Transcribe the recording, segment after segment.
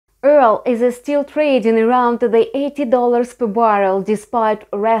Oil is still trading around the $80 per barrel despite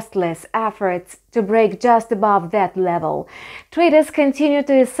restless efforts to break just above that level. Traders continue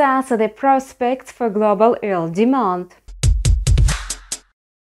to assess the prospects for global oil demand.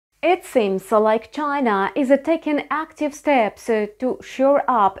 It seems like China is taking active steps to shore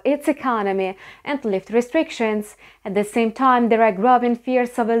up its economy and lift restrictions. At the same time, there are growing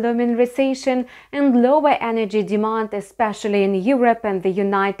fears of a looming recession and lower energy demand, especially in Europe and the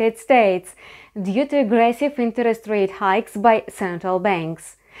United States, due to aggressive interest rate hikes by central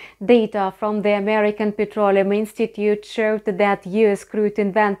banks. Data from the American Petroleum Institute showed that U.S. crude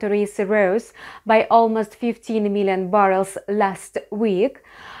inventories rose by almost 15 million barrels last week,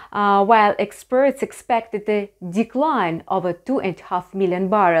 while experts expected a decline of 2.5 million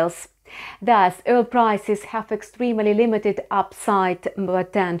barrels. Thus, oil prices have extremely limited upside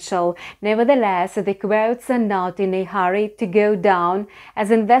potential. Nevertheless, the quotes are not in a hurry to go down,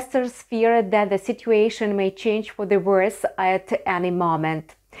 as investors fear that the situation may change for the worse at any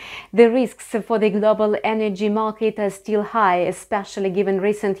moment. The risks for the global energy market are still high, especially given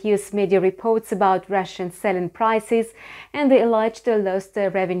recent U.S. media reports about Russian selling prices and the alleged lost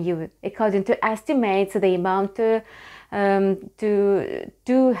revenue. According to estimates, they amount to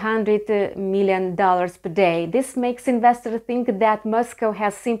 $200 million per day. This makes investors think that Moscow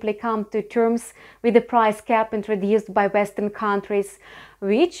has simply come to terms with the price cap introduced by Western countries,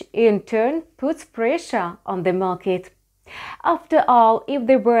 which in turn puts pressure on the market. After all, if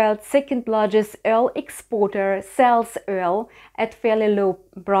the world's second-largest oil exporter sells oil at fairly low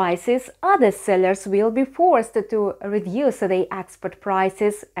prices, other sellers will be forced to reduce their export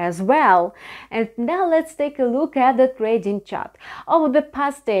prices as well. And now let's take a look at the trading chart. Over the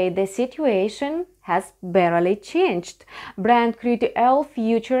past day, the situation has barely changed. Brent crude oil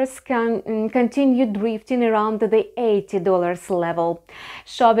futures continue drifting around the $80 level,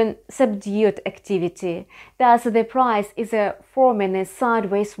 showing subdued activity. Thus, the price is forming a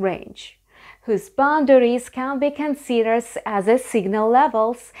sideways range, whose boundaries can be considered as a signal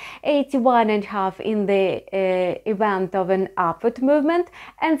levels, 81.5 in the event of an upward movement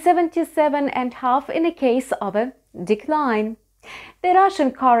and 77.5 in the case of a decline. The Russian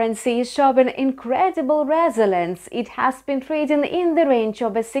currency is showing incredible resilience. It has been trading in the range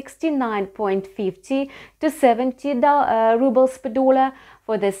of 69.50 to 70 rubles per dollar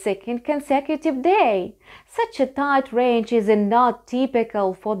for the second consecutive day. Such a tight range is not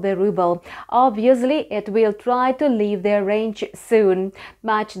typical for the ruble. Obviously, it will try to leave the range soon.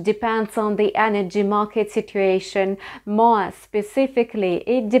 Much depends on the energy market situation. More specifically,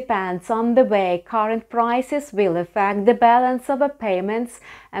 it depends on the way current prices will affect the balance of payments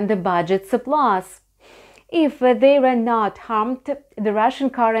and the budget surplus. If they are not harmed, the Russian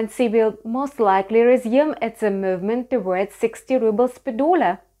currency will most likely resume its movement towards 60 rubles per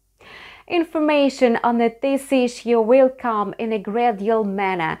dollar. Information on this issue will come in a gradual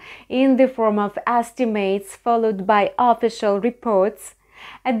manner in the form of estimates followed by official reports.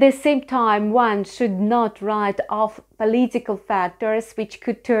 At the same time, one should not write off political factors which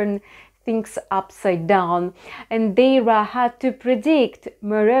could turn things upside down, and they are hard to predict.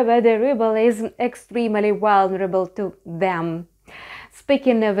 Moreover, the ruble is extremely vulnerable to them.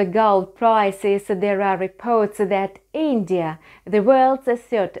 Speaking of gold prices, there are reports that India, the world's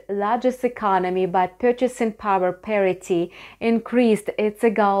third largest economy by purchasing power parity, increased its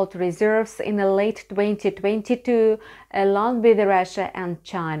gold reserves in late 2022 along with Russia and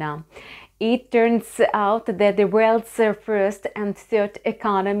China. It turns out that the world's first and third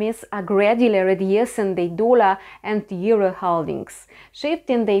economies are gradually reducing their dollar and euro holdings,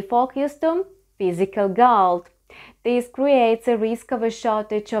 shifting their focus to physical gold. This creates a risk of a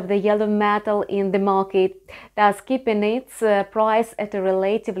shortage of the yellow metal in the market, thus keeping its price at a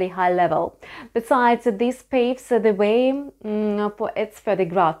relatively high level. Besides, this paves the way for its further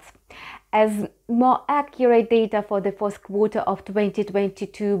growth. As more accurate data for the fourth quarter of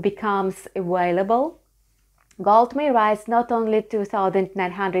 2022 becomes available, gold may rise not only to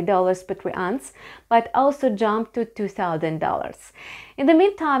 $2,900 per 3 ounce, but also jump to $2,000. In the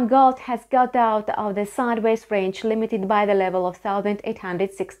meantime, gold has got out of the sideways range limited by the level of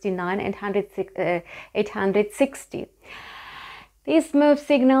 1,869 and 860. This move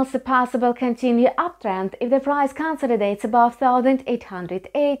signals a possible continued uptrend. If the price consolidates above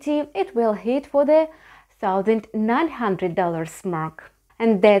 1,880, it will hit for the $1,900 mark.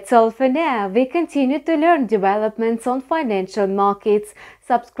 And that's all for now. We continue to learn developments on financial markets.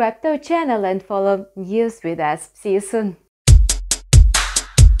 Subscribe to our channel and follow news with us. See you soon.